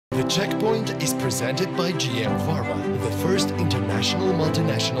Checkpoint is presented by GM Pharma, the first international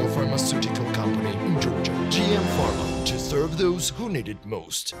multinational pharmaceutical company in Georgia. GM Pharma, to serve those who need it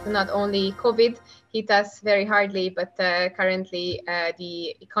most. Not only COVID hit us very hardly, but currently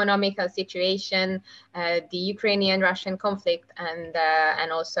the economical situation, the Ukrainian-Russian conflict, and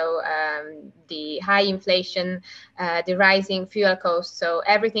also the high inflation, the rising fuel costs. So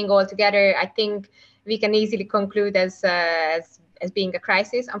everything all together, I think we can easily conclude as being a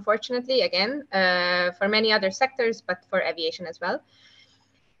crisis, unfortunately, again, for many other sectors, but for aviation as well.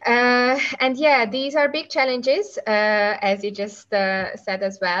 And yeah, these are big challenges, as you just said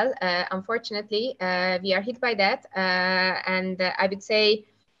as well. Unfortunately, we are hit by that. And I would say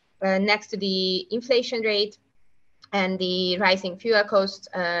next to the inflation rate and the rising fuel costs,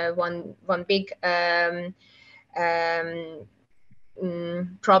 one big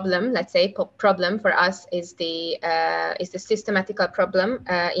problem, let's say, problem for us is the systematical problem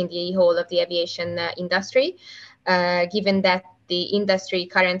in the whole of the aviation industry, given that the industry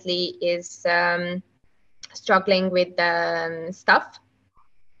currently is struggling with staff,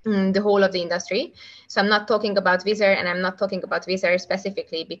 the whole of the industry. So I'm not talking about Wizz Air, and I'm not talking about Wizz Air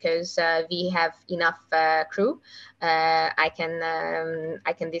specifically because we have enough crew. I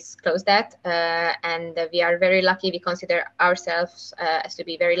can disclose that, and we are very lucky. We consider ourselves as to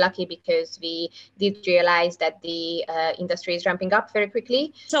be very lucky because we did realize that the industry is ramping up very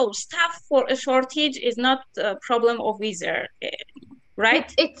quickly. So staff for a shortage is not a problem of Wizz Air,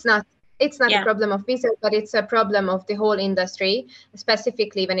 right? It's not. It's not a problem of Wizz Air, but it's a problem of the whole industry,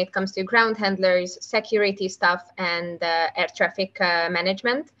 specifically when it comes to ground handlers, security staff, and air traffic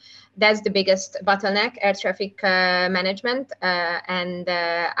management. That's the biggest bottleneck, air traffic management. And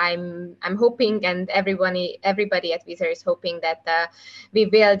I'm hoping, and everybody at Wizz Air is hoping that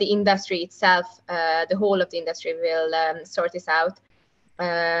the industry itself, the whole of the industry will sort this out.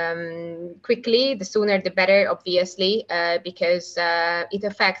 Quickly, the sooner the better, obviously, because it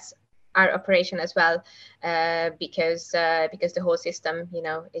affects our operation as well, because the whole system,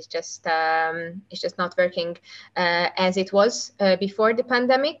 is just not working as it was before the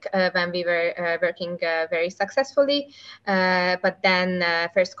pandemic, when we were working very successfully. But then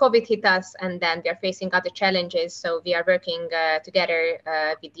first COVID hit us, and then we are facing other challenges. So we are working together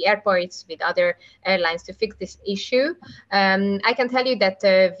with the airports, with other airlines to fix this issue. I can tell you that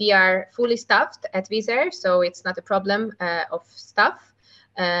we are fully staffed at Wizz Air, so it's not a problem of staff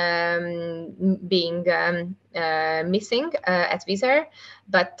being missing at Wizz Air,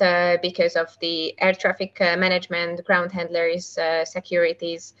 but because of the air traffic management, ground handlers,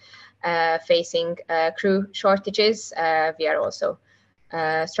 securities facing crew shortages, we are also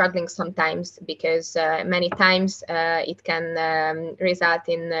struggling sometimes, because many times it can result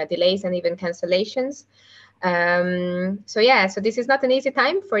in delays and even cancellations. So this is not an easy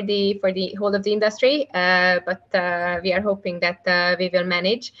time for the whole of the industry, but we are hoping that we will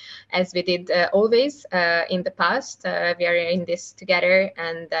manage, as we did always in the past. We are in this together,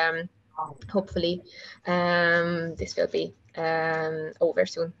 and hopefully this will be over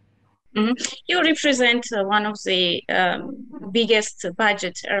soon. Mm-hmm. You represent one of the biggest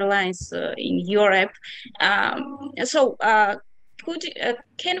budget airlines in Europe.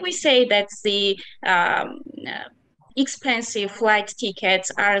 Can we say that the expensive flight tickets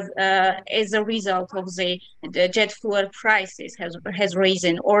are as a result of the jet fuel prices has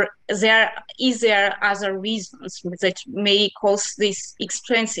risen, or is there other reasons that may cause these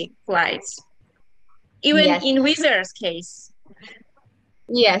expensive flights, even in Wizz Air's case?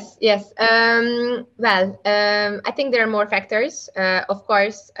 Yes. I think there are more factors. Of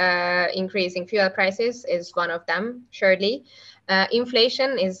course, increasing fuel prices is one of them, surely.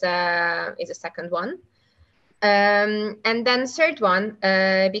 Inflation is a second one. And then third one,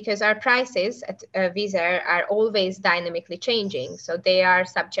 because our prices at Wizz Air are always dynamically changing, so they are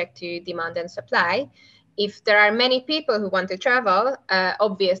subject to demand and supply. If there are many people who want to travel,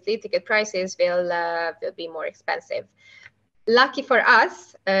 obviously ticket prices will be more expensive. Lucky for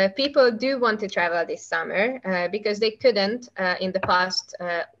us, people do want to travel this summer because they couldn't in the past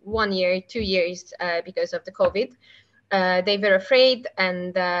 1 year, 2 years because of the COVID. They were afraid,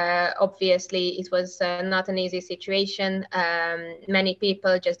 and obviously it was not an easy situation. Many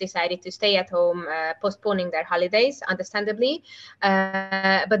people just decided to stay at home, postponing their holidays, understandably.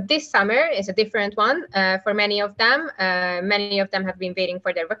 But this summer is a different one for many of them. Many of them have been waiting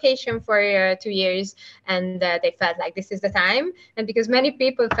for their vacation for 2 years, and they felt like this is the time. And because many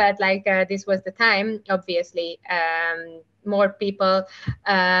people felt like this was the time, obviously, more people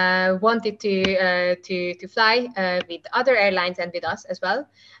wanted to fly with other airlines and with us as well.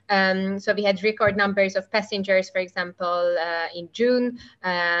 So we had record numbers of passengers, for example, in June.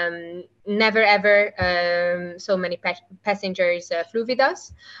 Never ever so many passengers flew with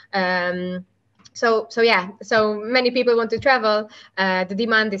us. So many people want to travel. The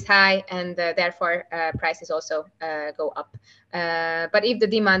demand is high, and therefore prices also go up. But if the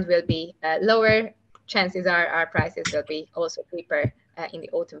demand will be lower, chances are our prices will be also cheaper in the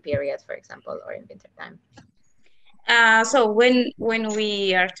autumn period, for example, or in winter time. So when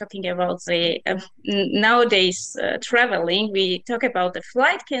we are talking about the nowadays traveling, we talk about the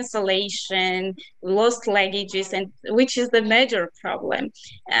flight cancellation, lost luggages, and which is the major problem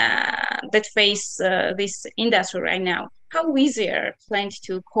that face this industry right now. How Wizz Air planned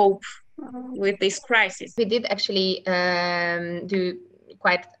to cope with this crisis? We did actually do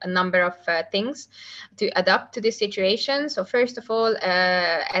quite a number of things to adapt to this situation. So first of all,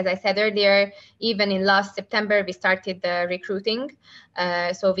 as I said earlier, even in last September, we started recruiting.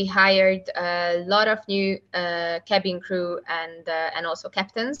 So we hired a lot of new cabin crew and also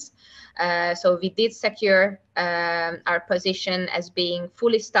captains. So we did secure our position as being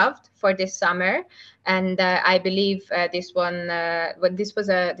fully staffed for this summer, and I believe this was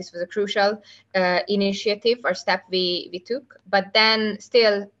a crucial initiative or step we took. But then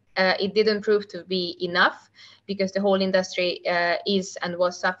still, it didn't prove to be enough because the whole industry is and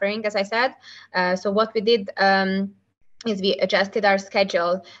was suffering, as I said. So what we did is we adjusted our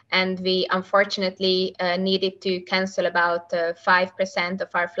schedule, and we unfortunately needed to cancel about 5% of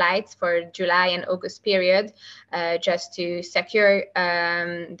our flights for July and August period, just to secure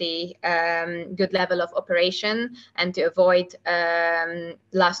the good level of operation and to avoid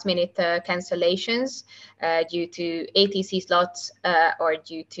last minute cancellations due to ATC slots or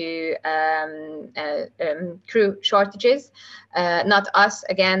due to crew shortages. Not us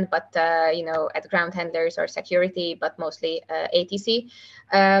again, but at ground handlers or security, but mostly ATC.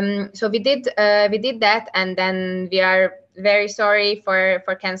 So we did that, and then we are very sorry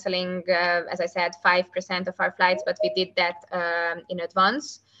for canceling, as I said, 5% of our flights, but we did that in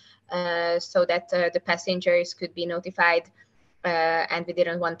advance so that the passengers could be notified. And we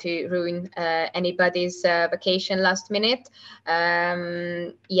didn't want to ruin anybody's vacation last minute.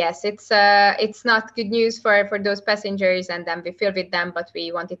 Yes, it's not good news for those passengers, and then we feel with them, but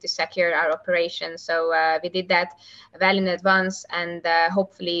we wanted to secure our operation. So we did that well in advance, and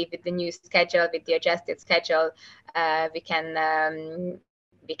hopefully with the new schedule, with the adjusted schedule,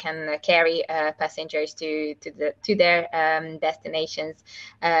 we can carry passengers to their destinations.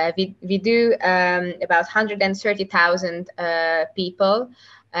 We do about 130,000 people.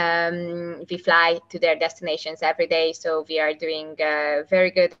 We fly to their destinations every day, so we are doing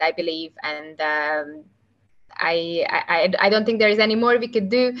very good, I believe, and I don't think there is any more we could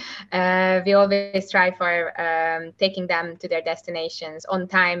do. We always try for taking them to their destinations on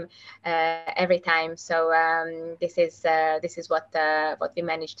time every time. So this is what we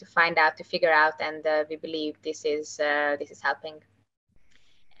managed to find out, to figure out, and we believe this is helping.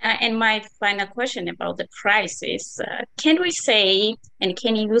 And my final question about the prices: can we say, and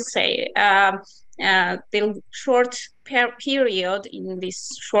can you say, the short period, in this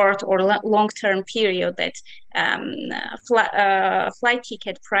short or long-term period, that flight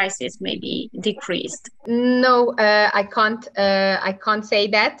ticket prices may be decreased? No, I can't say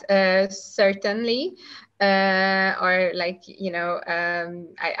that certainly, or I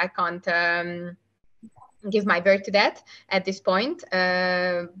can't give my word to that at this point.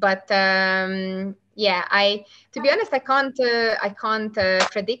 But yeah, to be honest, I can't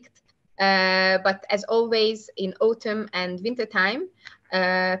predict. But as always, in autumn and winter time,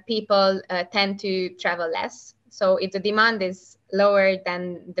 people tend to travel less. So if the demand is lower,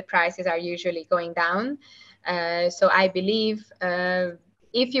 then the prices are usually going down. So I believe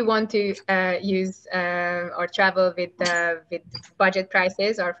if you want to use or travel with budget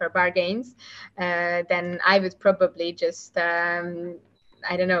prices or for bargains, then I would probably just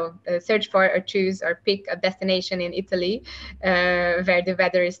I don't know, search for or choose or pick a destination in Italy where the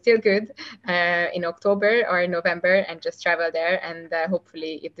weather is still good in October or November, and just travel there. And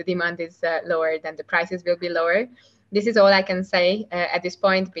hopefully, if the demand is lower, then the prices will be lower. This is all I can say at this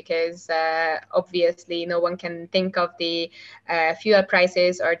point, because obviously no one can think of the fuel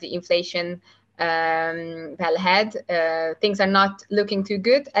prices or the inflation well ahead. Things are not looking too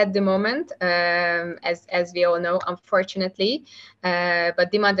good at the moment, as we all know, unfortunately.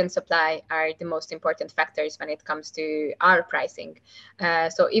 But demand and supply are the most important factors when it comes to our pricing.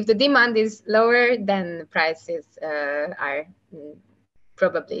 So if the demand is lower, then prices are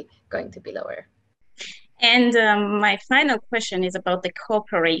probably going to be lower. And my final question is about the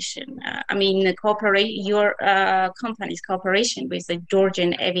cooperation. Your company's cooperation with the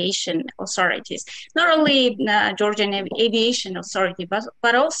Georgian aviation authorities, not only Georgian Aviation Authority,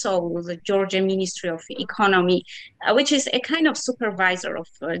 but also the Georgian Ministry of Economy, which is a kind of supervisor of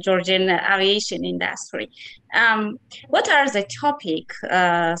Georgian aviation industry. What are the topics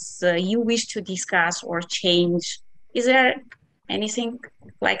you wish to discuss or change? Is there anything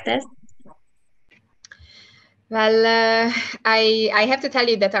like that? Well, I have to tell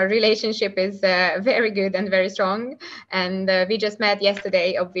you that our relationship is very good and very strong, and we just met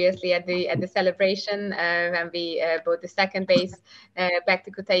yesterday, obviously at the celebration when we bought the second base back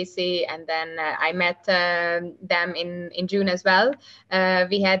to Kutaisi, and then I met them in June as well.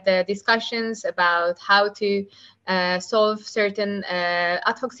 We had discussions about how to solve certain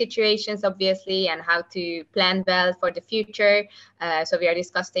ad hoc situations, obviously, and how to plan well for the future. So we are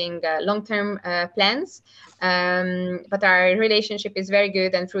discussing long-term plans. But our relationship is very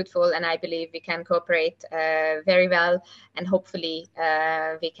good and fruitful, and I believe we can cooperate very well, and hopefully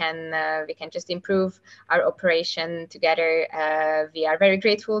we can just improve our operation together. We are very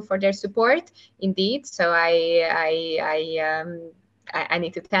grateful for their support, indeed. So I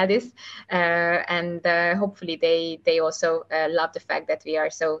need to tell this, and hopefully they also love the fact that we are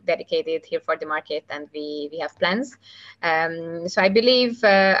so dedicated here for the market, and we have plans. So I believe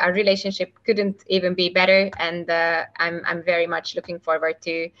our relationship couldn't even be better, and I'm very much looking forward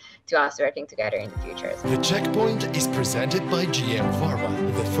to us working together in the future. The Checkpoint is presented by GM Pharma,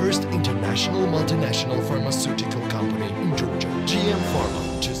 the first international multinational pharmaceutical company in Georgia. GM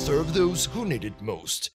Pharma, to serve those who need it most.